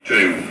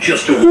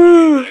Just a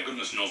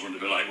goodness knows what it'll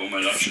be like when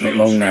we're actually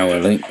not long now,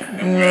 Ellie.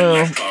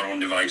 left our own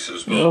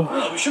devices,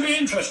 but it should be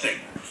interesting.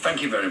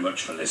 Thank you very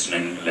much for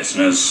listening,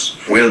 listeners.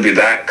 We'll be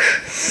back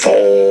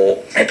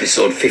for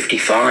episode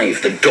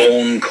 55, the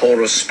Dawn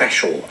Chorus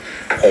special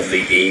of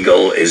The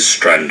Eagle is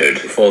Stranded.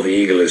 Before The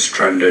Eagle is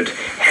Stranded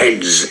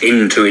heads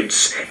into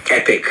its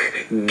epic,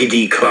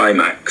 giddy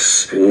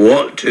climax,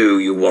 what do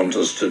you want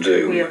us to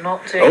do? We are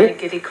not doing a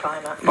giddy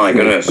climax. My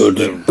goodness. Good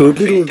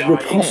little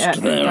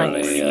riposte there,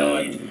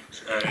 Ellie.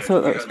 I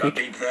thought that was good.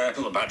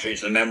 The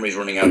batteries, the memory's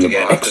running out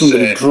again. Excellent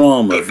bit of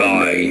drama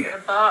goodbye.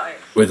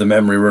 With the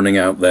memory running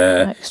out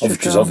there, which is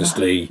drama.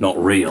 obviously not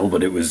real,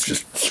 but it was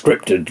just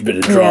scripted bit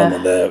of drama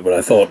there. But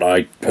I thought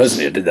I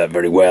personally did that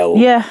very well.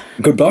 Yeah.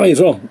 Goodbye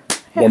as well.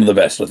 One of the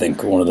best, I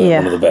think. One of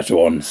the better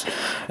ones.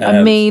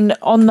 I mean,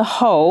 on the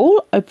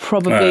whole, I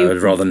probably... I'd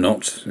rather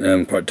not.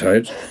 I'm quite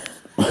tired.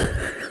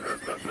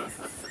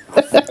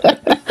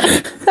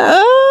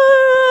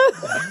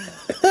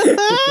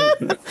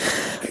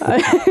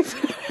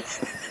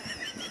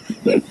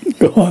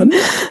 Go on.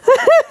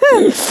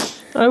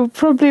 I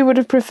probably would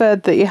have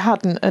preferred that you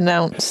hadn't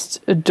announced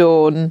a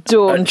Dawn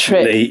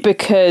trip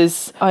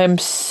because I am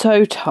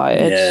so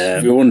tired. Yeah,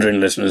 if you're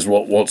wondering, listeners,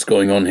 what's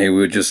going on here,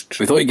 we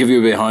thought we'd give you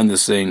a behind the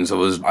scenes.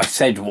 I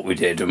said what we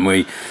did, and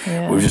we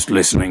were just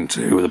listening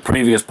to the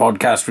previous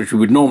podcast, which we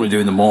would normally do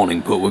in the morning,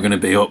 but we're going to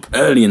be up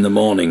early in the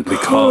morning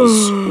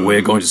because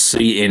we're going to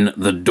see in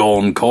the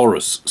Dawn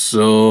Chorus.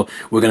 So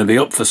we're going to be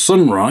up for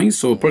sunrise,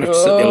 so we'll probably have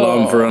to set the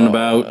alarm for around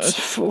about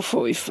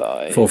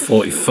 4:45.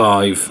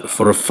 4:45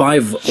 for a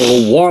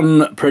 5:01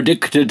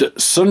 predicted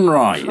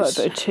sunrise.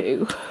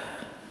 5:02.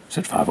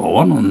 Said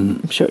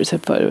 5:01 I'm sure it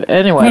said 5:02.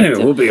 Anyway,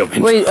 we'll be up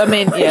in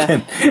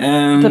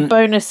the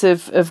bonus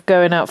of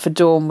going out for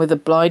Dawn with a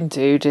blind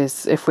dude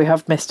is if we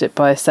have missed it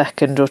by a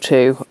second or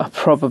two, I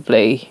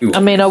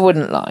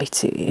wouldn't lie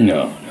to you.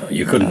 No,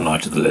 you couldn't lie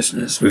to the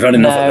listeners. We've had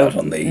enough of that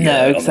on the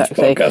exactly. on this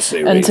podcast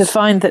series. And to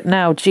find that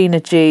now Gina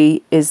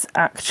G is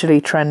actually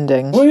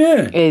trending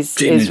is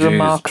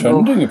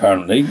remarkable. Is trending,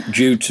 apparently,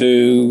 due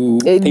to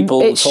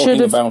people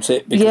talking about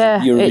it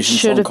because Eurovision it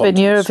should have been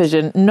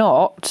Eurovision,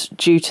 not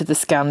due to the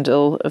scandal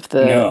of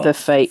the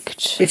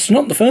faked. It's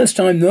not the first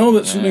time, though,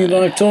 that something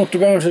that I've talked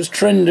about has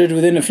trended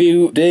within a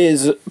few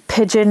days.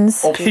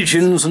 Pigeons.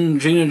 Pigeons and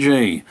Gina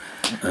G.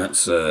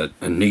 That's a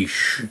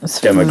niche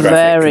demographic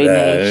very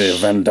there.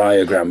 niche. Venn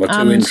diagram with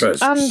two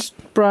interests. And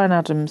Bryan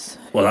Adams.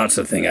 Well, that's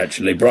the thing,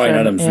 actually. Bryan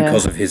Adams,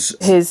 because of his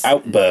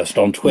outburst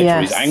on Twitter,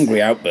 his angry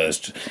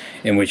outburst,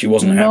 in which he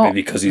wasn't happy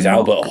because his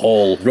Albert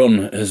Hall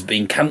run has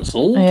been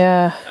cancelled.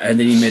 Yeah. And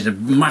then he made a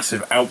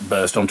massive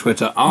outburst on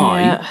Twitter.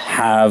 I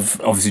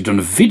have obviously done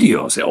a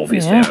video, I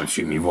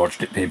assume you've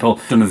watched it, people,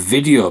 done a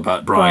video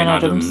about Bryan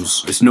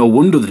Adams. It's no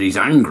wonder that he's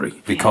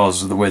angry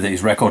because of the way that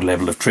his record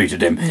label have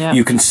treated him. Yeah.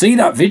 You can see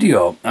that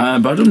video,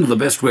 but I don't know the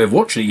best way of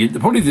watching it.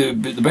 Probably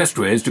the best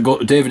way is to go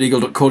to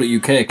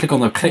davideagle.co.uk, click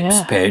on the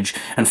clips page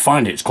and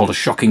find it. It's called A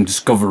Shocking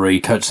Discovery,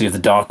 courtesy of the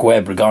dark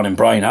web regarding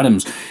Bryan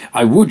Adams.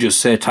 I would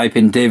just say type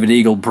in David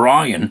Eagle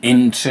Bryan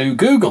into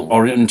Google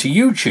or into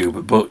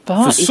YouTube, but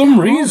for some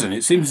reason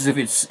it seems as if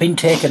it's been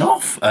taken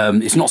off.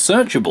 It's not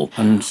searchable,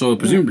 and so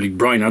presumably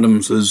Bryan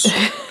Adams has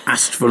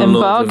asked for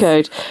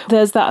embargoed.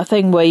 There's that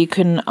thing where you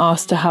can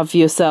ask to have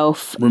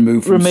yourself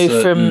removed from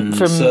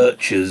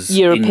searches,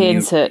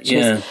 European searches.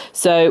 Yeah.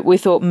 So we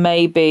thought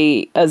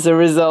maybe as a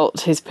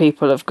result his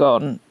people have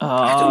gone,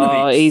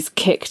 he's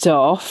kicked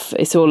off.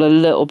 It's all a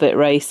little bit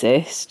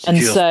racist.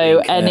 And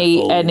so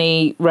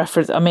any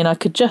reference, I mean, I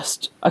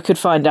could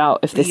find out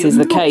if this is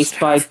the case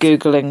by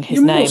Googling his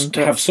name. You must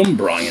have some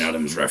Bryan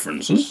Adams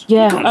references.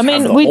 Yeah, I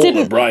mean, we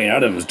didn't... Bryan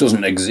Adams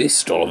doesn't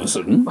exist all of a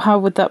sudden. How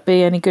would that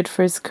be any good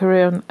for his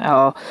career?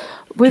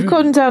 We've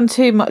gone down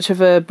too much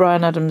of a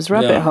Bryan Adams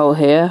rabbit hole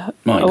here.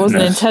 I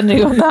wasn't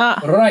intending on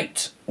that.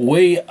 Right.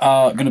 We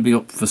are going to be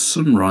up for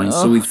sunrise,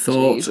 so we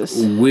thought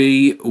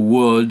we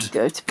would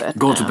go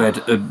to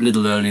bed a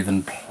little earlier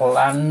than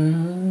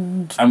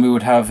planned, and we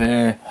would have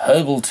a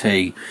herbal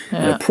tea,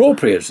 an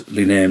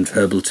appropriately named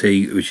herbal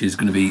tea, which is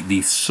going to be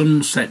the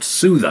Sunset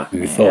Soother.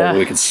 We thought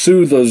we could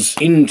soothe us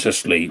into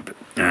sleep,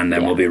 and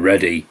then we'll be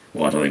ready.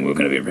 Well, I don't think we're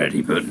going to be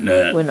ready, but...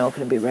 we're not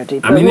going to be ready,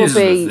 but this is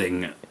the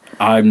thing.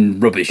 I'm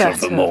rubbish of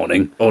the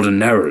morning,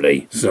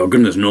 ordinarily, so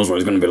goodness knows what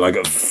it's going to be like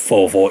at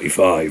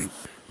 4:45.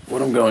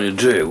 What I'm going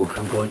to do,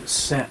 I'm going to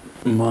set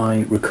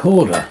my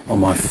recorder on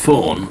my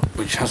phone,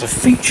 which has a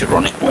feature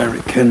on it where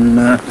it can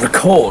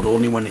record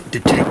only when it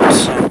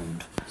detects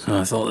sound. So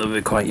I thought that would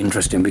be quite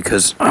interesting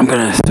because I'm going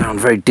to sound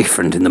very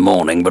different in the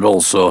morning, but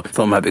also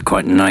thought it might be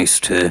quite nice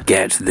to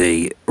get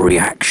the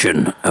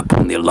reaction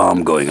upon the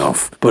alarm going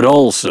off, but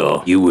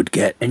also you would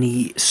get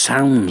any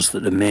sounds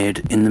that are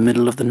made in the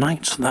middle of the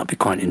night, so that'd be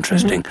quite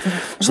interesting.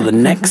 So the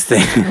next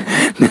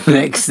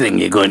thing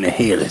you're going to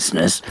hear,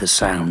 listeners, the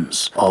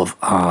sounds of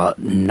our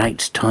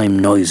nighttime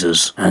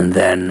noises, and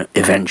then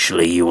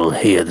eventually you will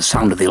hear the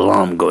sound of the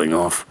alarm going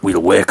off.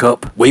 We'll wake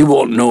up. We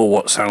won't know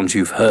what sounds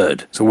you've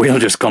heard, so we'll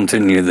just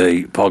continue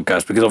the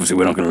podcast, because obviously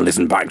we're not going to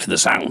listen back to the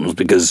sounds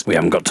because we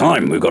haven't got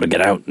time. We've got to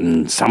get out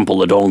and sample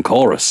the dawn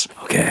chorus.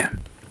 Okay,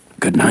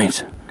 good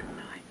night.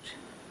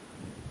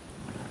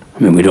 I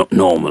mean, we don't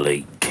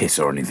normally kiss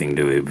or anything,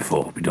 do we,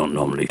 before? We don't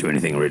normally do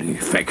anything really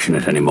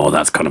affectionate anymore.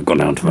 That's kind of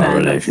gone out of our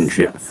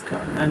relationship.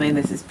 I mean,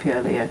 this is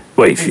purely a...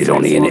 Well, she's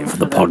only in it for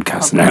the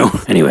podcast now.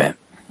 Anyway,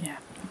 yeah.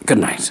 Good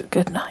night.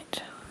 Good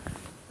night.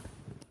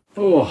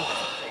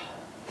 Oh.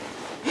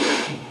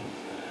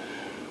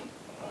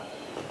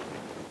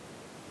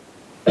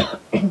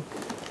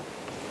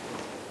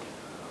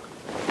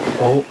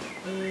 Oh.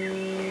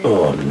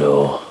 Oh,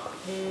 no.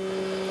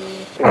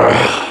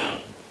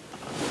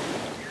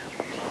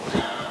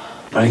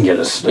 I didn't get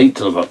to sleep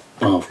till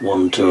about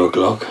 1, 2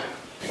 o'clock.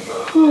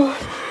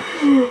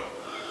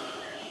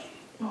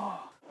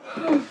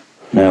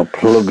 Now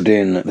plugged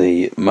in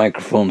the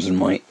microphones in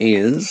my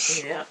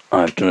ears. Yeah.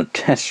 I've done a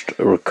test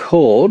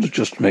record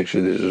just to make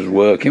sure this is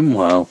working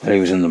while Ellie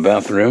was in the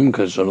bathroom,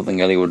 because I don't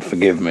think Ellie would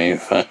forgive me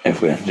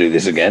if we had to do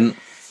this again.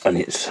 And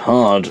it's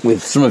hard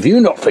with some of you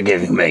not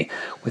forgiving me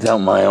without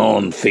my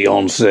own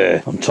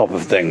fiancé on top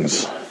of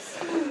things.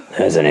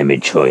 There's an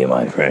image for you,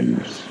 my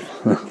friends.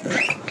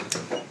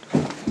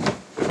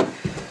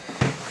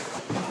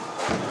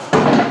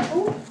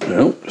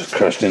 Nope, just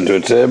crashed into a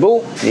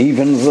table.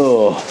 Even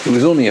though it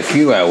was only a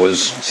few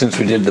hours since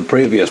we did the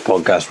previous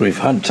podcast, we've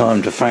had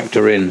time to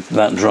factor in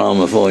that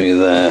drama for you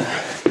there.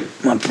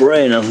 My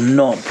brain has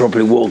not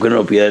properly woken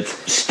up yet.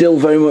 Still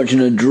very much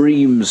in a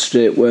dream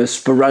state where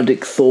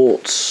sporadic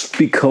thoughts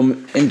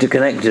become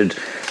interconnected.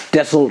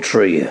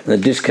 Desultory. The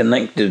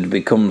disconnected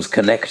becomes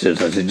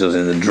connected, as it does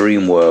in the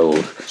dream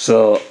world.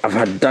 So I've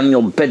had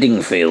Daniel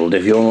Bedingfield,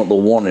 if you're not the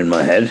one, in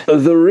my head.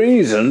 The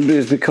reason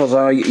is because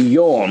I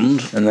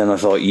yawned, and then I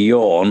thought,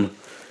 yawn,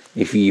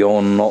 if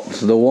you're not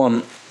the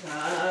one.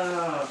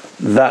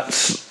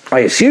 That's, I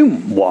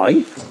assume,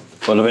 why.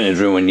 Well, I've been in a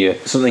dream when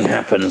something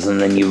happens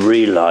and then you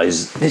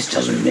realise this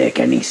doesn't make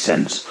any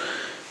sense.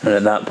 And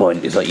at that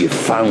point, it's like you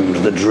found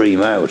the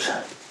dream out.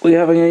 Were you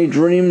having any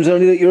dreams,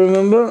 Ellie, that you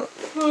remember?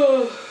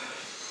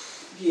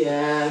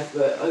 Yeah,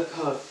 but I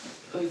can't.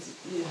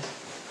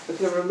 I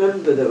can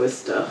remember there was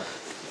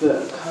stuff, but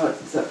I can't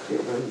exactly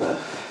remember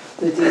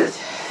the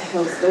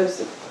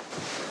details.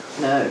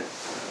 No.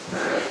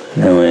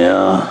 There we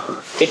are.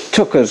 It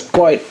took us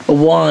quite a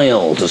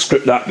while to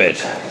script that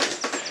bit.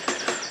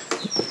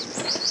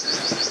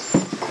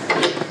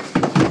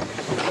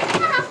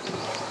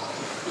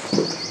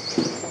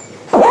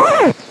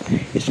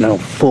 It's now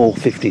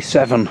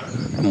 4:57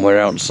 and we're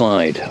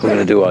outside. We're going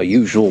to do our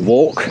usual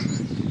walk.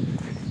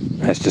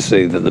 Nice to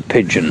see that the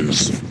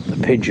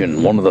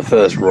pigeon, one of the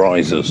first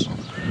risers.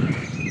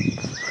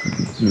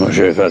 I'm not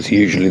sure if that's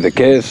usually the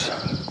case,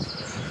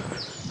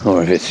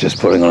 or if it's just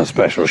putting on a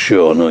special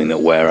show knowing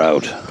that we're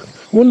out. I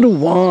wonder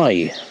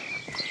why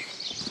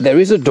there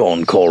is a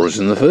dawn chorus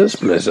in the first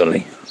place,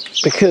 Ellie.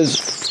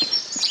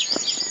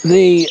 Because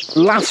the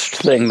last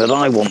thing that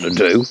I want to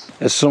do,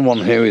 as someone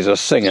who is a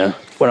singer,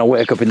 when I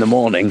wake up in the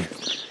morning,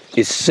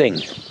 is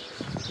sing.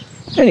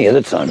 Any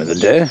other time of the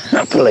day,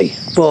 happily.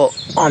 But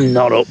I'm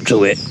not up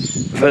to it.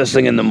 First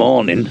thing in the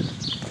morning. I'm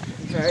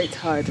very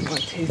tired of my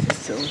teeth are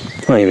sore.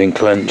 Why have you been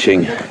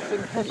clenching? I've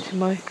been clenching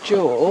my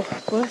jaw.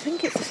 Well, I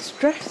think it's a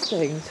stress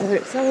thing, so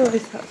it's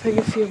always that thing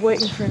if you're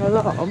waiting for an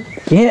alarm.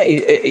 Yeah,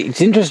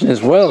 it's interesting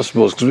as well, I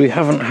suppose, because we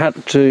haven't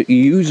had to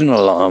use an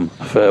alarm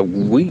for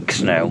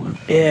weeks now.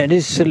 Yeah, it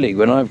is silly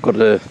when I've got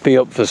to be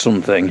up for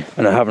something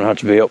and I haven't had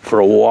to be up for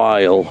a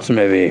while. So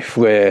maybe if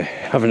we're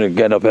having to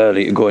get up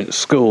early to go into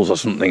schools or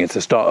something, it's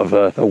the start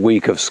of a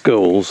week of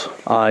schools,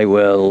 I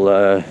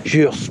will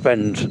just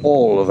spend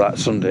all of that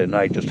Sunday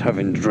night just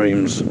having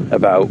dreams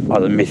about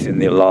either missing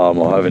the alarm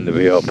or having to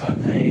be up.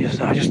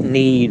 I just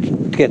need to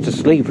get to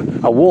sleep.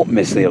 I won't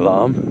miss the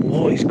alarm.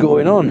 What is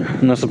going on?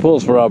 And I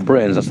suppose for our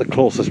brains, that's the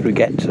closest we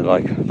get to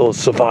like those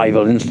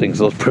survival instincts,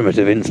 those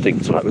primitive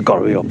instincts. Like, we've got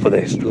to be up for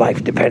this.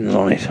 Life depends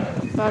on it.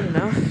 Bad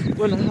enough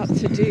when I had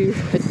to do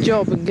a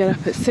job and get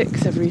up at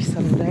 6 every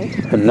Sunday.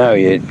 And now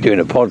you're doing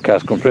a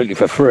podcast completely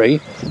for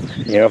free.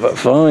 You're up at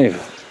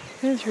 5.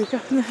 Yeah, through a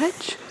gap in the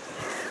hedge.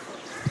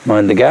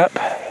 Mind the gap.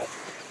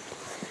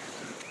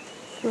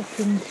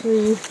 Walking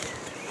through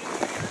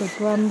the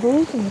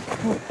brambles and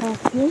the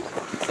patio.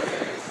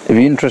 It'd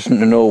be interesting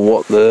to know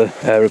what the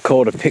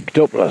recorder picked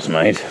up last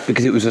night,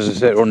 because it was, as I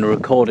said, on the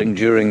recording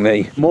during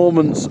the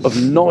moments of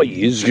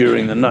noise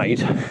during the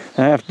night.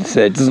 I have to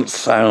say, it doesn't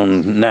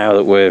sound now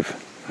that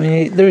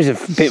there is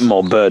a bit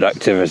more bird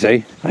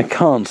activity. I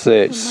can't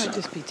say it's... It might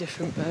just be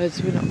different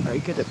birds. We're not very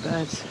good at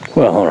birds.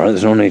 Well, alright,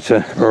 there's no need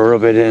to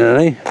rub it in,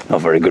 eh? Not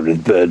very good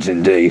with birds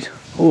indeed.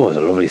 Oh, there's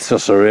a lovely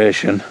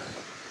susurration.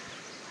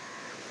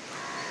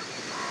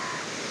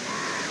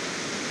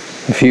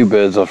 few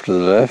birds off to the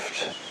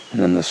left, and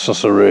then the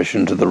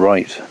susurration to the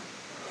right,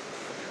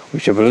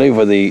 which I believe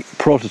were the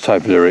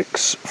prototype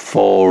lyrics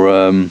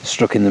for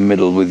Stuck in the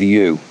Middle with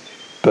You.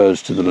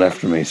 Birds to the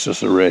left of me,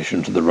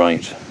 susurration to the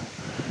right.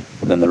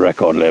 And then the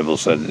record label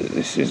said,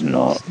 this is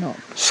not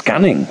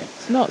scanning.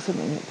 It's not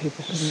something that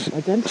people can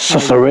identify.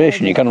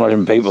 Susurration, you can't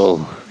imagine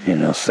people,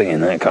 singing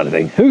that kind of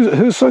thing.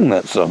 Who sung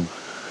that song?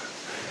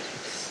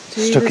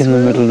 Stuck in the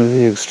Middle of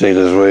You,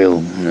 Stealers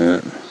Wheel.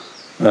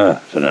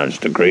 Yeah. So now I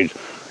just agreed.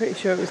 Pretty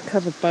sure it was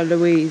covered by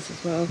Louise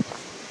as well.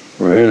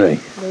 Really?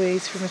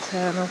 Louise from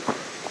Eternal.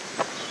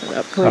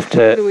 At that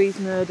point, Louise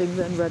Nerding,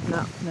 then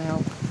Redknapp now.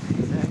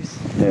 Who knows?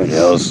 There it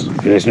is.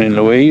 If you're listening,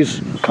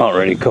 Louise, can't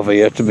really cover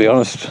you, to be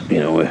honest.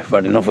 We've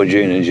had enough of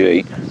Gina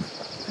G.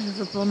 There's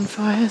a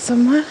bonfire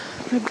somewhere.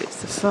 Maybe it's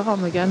the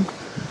farm again.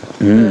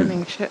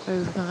 Burning shit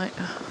overnight.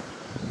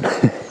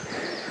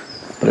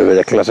 Bit of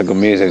the classical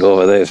music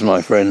over there,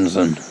 my friends,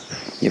 and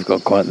you've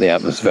got quite the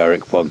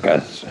atmospheric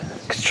podcast.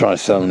 Could try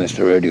selling this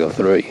to Radio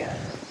 3.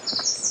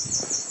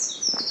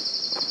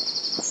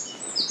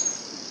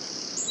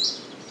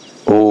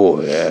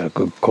 Oh yeah,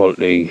 good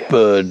quality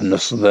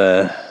birdness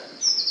there.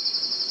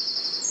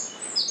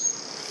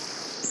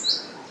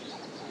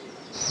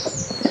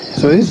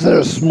 So is there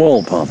a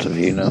small part of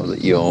you now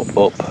that you're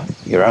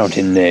out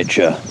in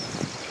nature,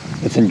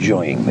 that's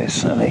enjoying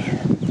this, Sally?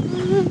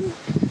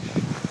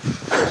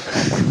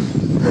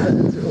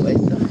 Birds are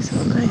always nice,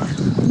 aren't they?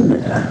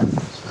 Yeah.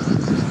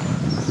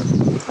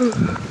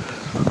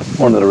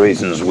 One of the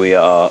reasons we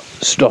are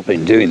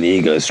stopping doing the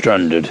Ego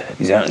Stranded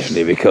is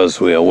actually because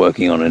we are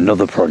working on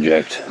another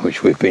project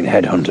which we've been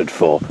headhunted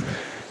for,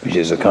 which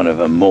is a kind of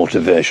a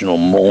motivational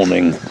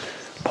morning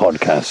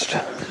podcast.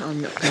 I'm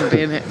not going to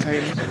be in it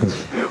very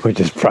much. We're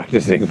just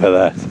practicing for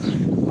that.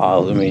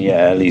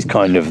 Ellie's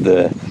kind of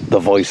the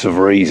voice of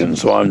reason,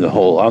 so I'm the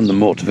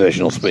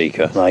motivational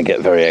speaker, and I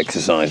get very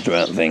exercised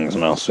about things,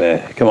 and I'll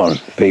say, come on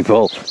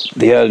people,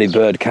 the early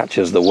bird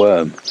catches the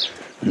worm,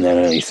 and then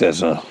Ellie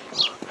says,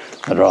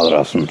 I'd rather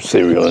have some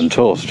cereal and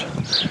toast.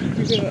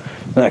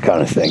 That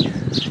kind of thing.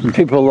 And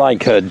people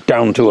like her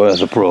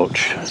down-to-earth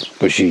approach,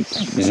 but she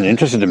isn't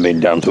interested in being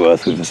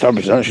down-to-earth. We've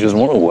established that she doesn't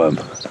want a worm.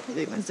 I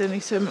think there's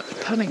only so much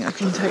punning I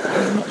can take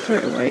and not throw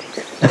it away.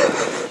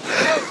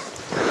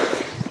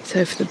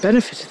 So for the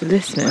benefit of the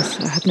listeners,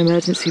 I had an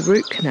emergency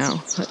root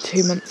canal like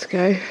 2 months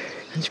ago,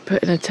 and she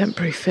put in a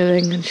temporary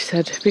filling, and she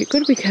said, but you've got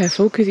to be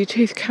careful because your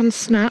tooth can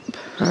snap.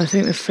 And I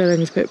think the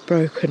filling's a bit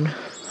broken.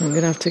 I'm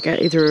going to have to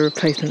get either a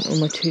replacement or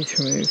my tooth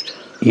removed.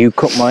 You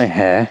cut my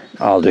hair,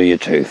 I'll do your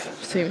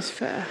tooth. Seems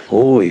fair.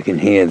 Oh, you can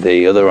hear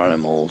the other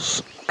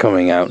animals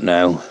coming out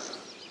now.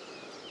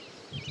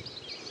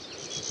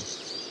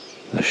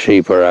 The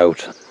sheep are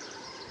out.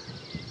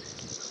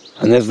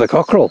 And there's the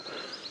cockerel.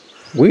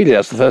 Really,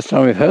 that's the first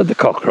time we've heard the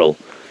cockerel.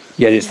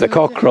 Yet it's the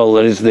cockerel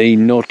that is the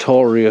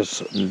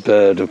notorious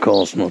bird, of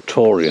course,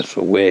 notorious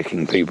for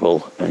waking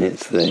people. And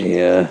it's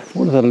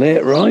one of the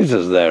late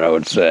risers there, I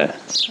would say.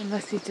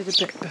 Unless he did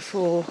a bit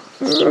before.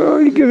 Oh,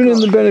 you're giving him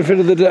the benefit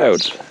of the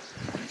doubt.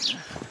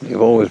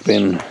 You've always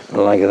been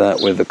like that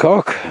with the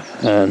cock,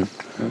 and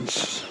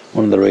that's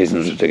one of the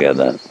reasons to get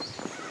that.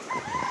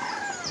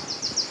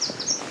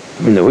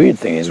 The weird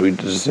thing is,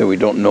 we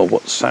don't know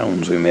what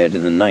sounds we made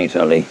in the night,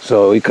 Ellie.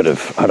 So we could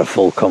have had a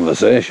full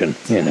conversation,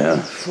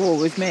 Before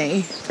with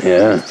me.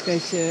 Yeah. To go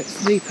to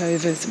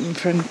sleepovers at my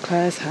friend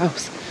Claire's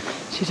house.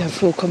 She'd have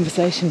full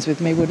conversations with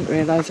me, wouldn't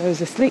realise I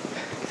was asleep.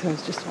 So I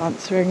was just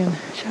answering and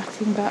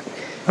chatting back.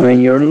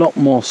 You're a lot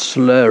more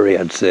slurry,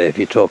 I'd say, if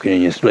you're talking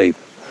in your sleep.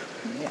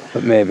 Yeah.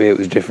 But maybe it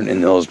was different in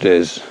those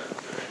days.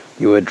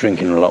 You were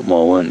drinking a lot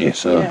more, weren't you?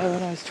 So yeah,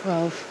 when I was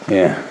 12.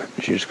 Yeah,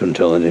 she just couldn't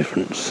tell the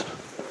difference.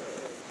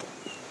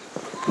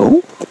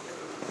 Oh.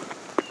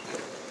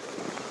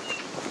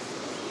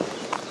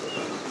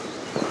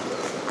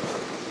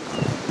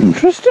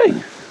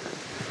 Interesting.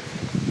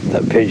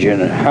 That pigeon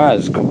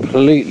has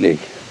completely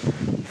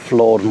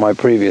flawed my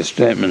previous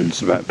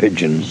statements about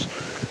pigeons,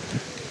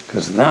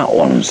 because that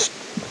one's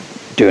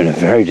doing a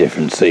very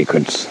different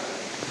sequence.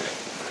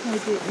 I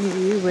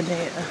didn't you were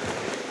near.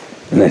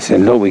 And they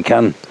said, no, we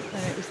can. And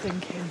it was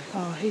thinking,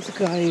 he's a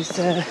guy who's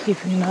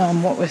keeping an eye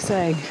on what we're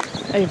saying.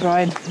 Hey,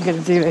 Brian, I'm going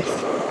to do this.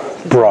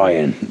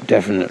 Brian,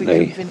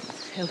 definitely.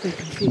 He'll be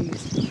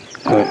confused.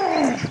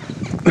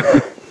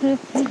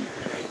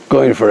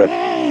 Going for it. I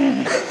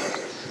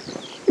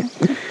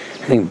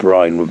think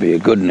Brian would be a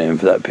good name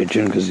for that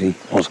pigeon, because he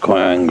was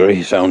quite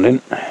angry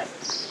sounding.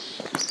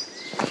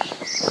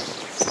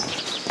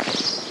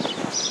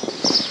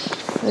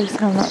 They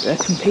sound like they're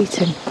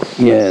competing.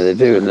 Yeah, they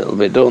do a little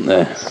bit, don't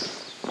they?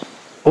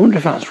 I wonder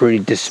if that's really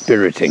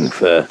dispiriting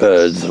for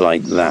birds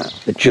like that.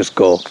 They just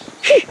go,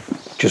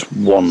 just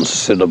one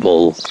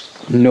syllable,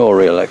 no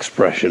real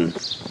expression.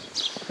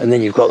 And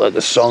then you've got like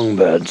the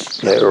songbirds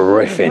that are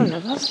riffing.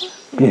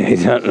 Yeah,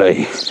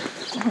 exactly.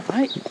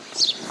 Alright.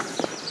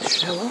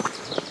 Show off.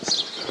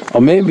 Or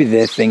maybe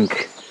they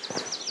think,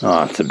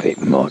 that's a bit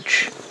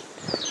much.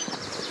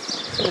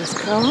 First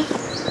car.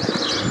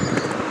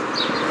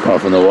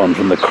 Apart from the one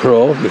from the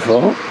crow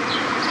before.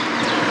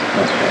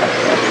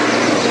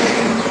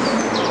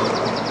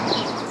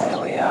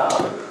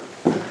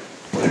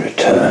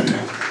 turn.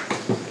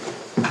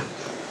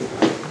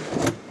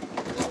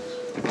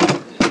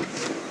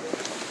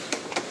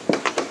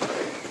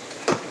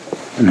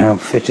 And how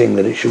fitting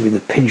that it should be the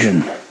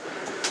pigeon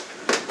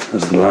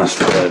as the last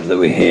bird that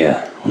we hear.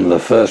 One of the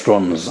first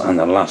ones and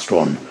the last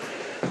one.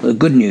 The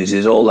good news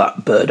is all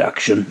that bird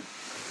action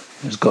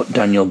has got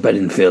Daniel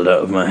Bedingfield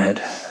out of my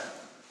head.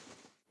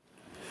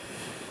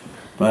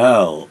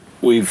 Well,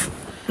 we've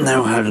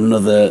now had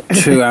another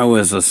 2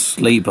 hours of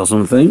sleep or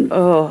something.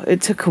 Oh,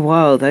 it took a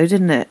while though,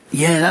 didn't it?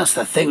 Yeah, that's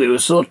the thing. We were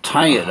so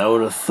tired. I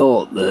would have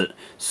thought that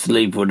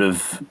sleep would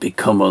have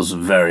become us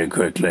very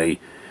quickly,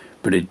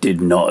 but it did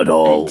not at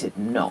all. It did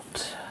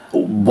not.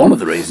 One of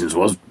the reasons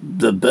was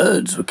the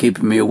birds were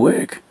keeping me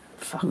awake.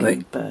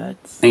 Fucking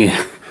birds.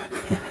 Yeah.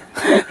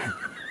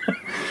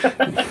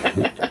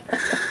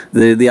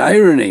 The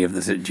irony of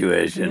the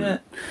situation. Yeah.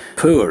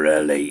 Poor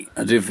Ellie.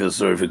 I do feel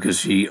sorry for her because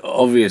she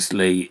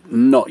obviously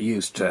not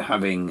used to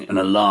having an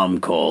alarm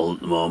call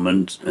at the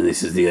moment, and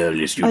this is the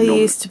earliest you've I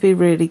used to be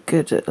really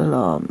good at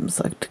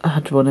alarms. I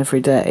had one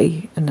every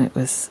day and it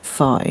was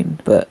fine,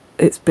 but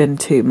it's been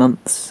 2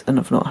 months and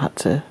I've not had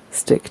to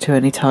stick to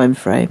any time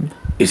frame.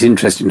 It's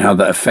interesting how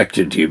that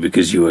affected you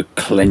because you were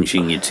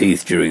clenching your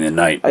teeth during the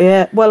night.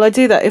 Yeah, well, I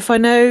do that if I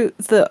know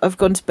that I've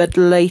gone to bed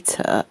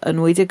later,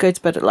 and we did go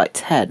to bed at like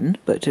 10,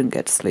 but didn't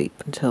get to sleep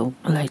until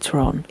later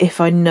on. If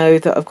I know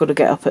that I've got to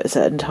get up at a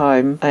certain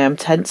time, I am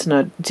tense and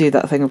I do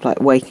that thing of like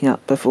waking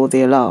up before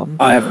the alarm.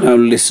 I have now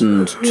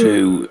listened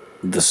to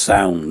the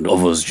sound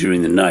of us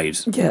during the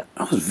night. Yeah.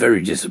 I was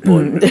very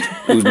disappointed.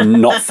 It was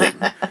nothing.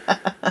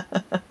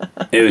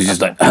 It was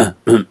just like,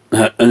 and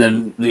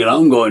then the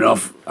alarm going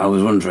off, I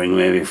was wondering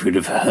maybe if we'd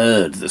have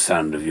heard the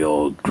sound of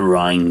your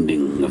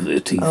grinding of the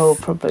teeth. Oh,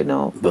 probably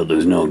not. But there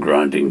was no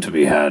grinding to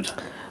be had.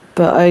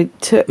 But I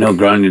took... No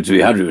grinding to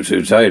be had, we were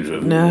too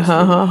tired.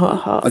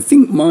 No, I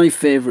think my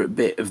favourite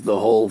bit of the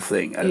whole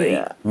thing, Ellie,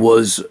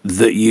 was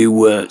that you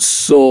were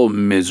so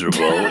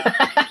miserable.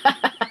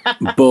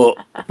 But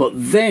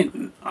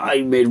then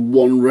I made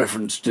one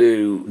reference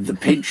to the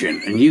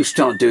pigeon, and you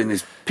start doing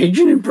this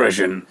pigeon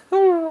impression.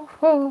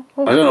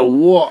 I don't know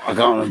what, I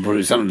can't remember,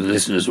 but some of the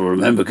listeners will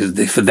remember,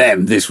 because for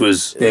them, this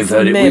was... They've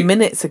heard it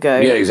minutes ago.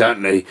 Yeah,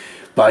 exactly.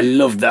 But I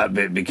loved that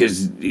bit,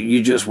 because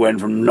you just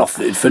went from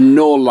nothing, for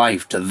no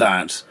life to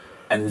that,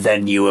 and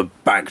then you were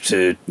back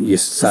to your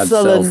sad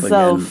self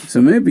again.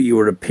 So maybe you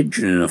were a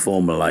pigeon in a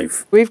former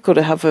life. We've got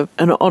to have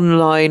an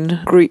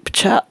online group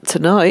chat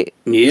tonight.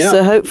 Yeah.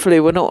 So hopefully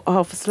we're not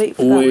half asleep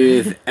for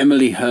with that.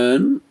 Emily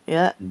Hearn,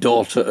 yeah,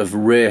 daughter of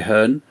Ray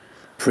Hearn,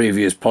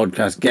 previous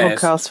podcast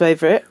guest. Podcast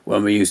favourite.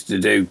 When we used to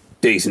do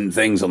decent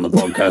things on the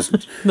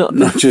podcast, not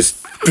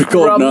just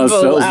recording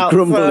ourselves,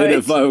 grumbling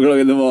at 5 o'clock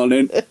in the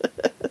morning.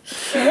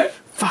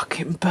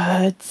 Fucking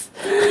birds.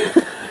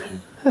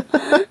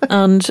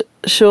 And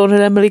Sean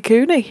and Emily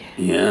Cooney.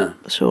 Yeah.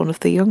 Sean of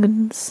the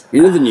Young'uns.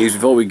 You know the news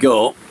before we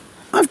go?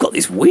 I've got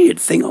this weird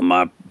thing on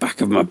my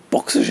back of my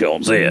boxer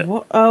shorts here.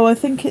 What? Oh, I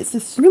think it's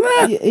a... Look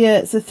at that. Yeah,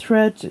 it's a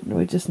thread.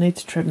 We just need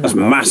to trim That's that.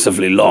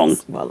 massively long.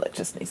 Well, it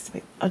just needs to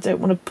be... I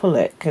don't want to pull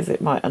it because it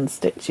might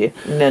unstitch you.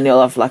 And then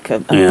you'll have like a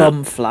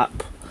bum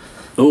flap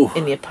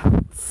in your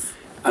pants.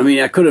 I mean,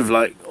 I could have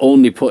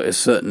only put a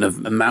certain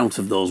amount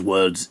of those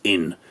words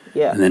in.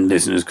 Yeah. And then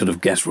listeners could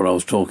have guessed what I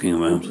was talking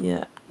about.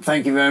 Yeah.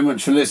 Thank you very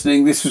much for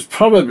listening. This has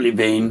probably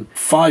been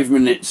 5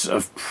 minutes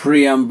of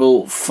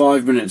preamble,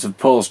 5 minutes of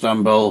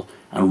postamble,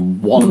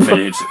 and 1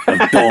 minute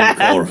of dawn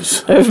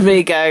chorus. Of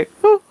me go.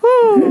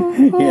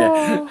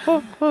 Yeah.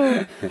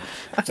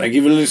 Thank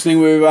you for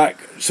listening. We'll be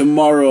back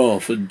tomorrow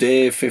for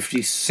day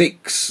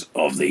 56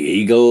 of The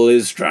Eagle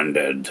is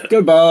Stranded.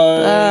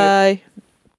 Goodbye. Bye.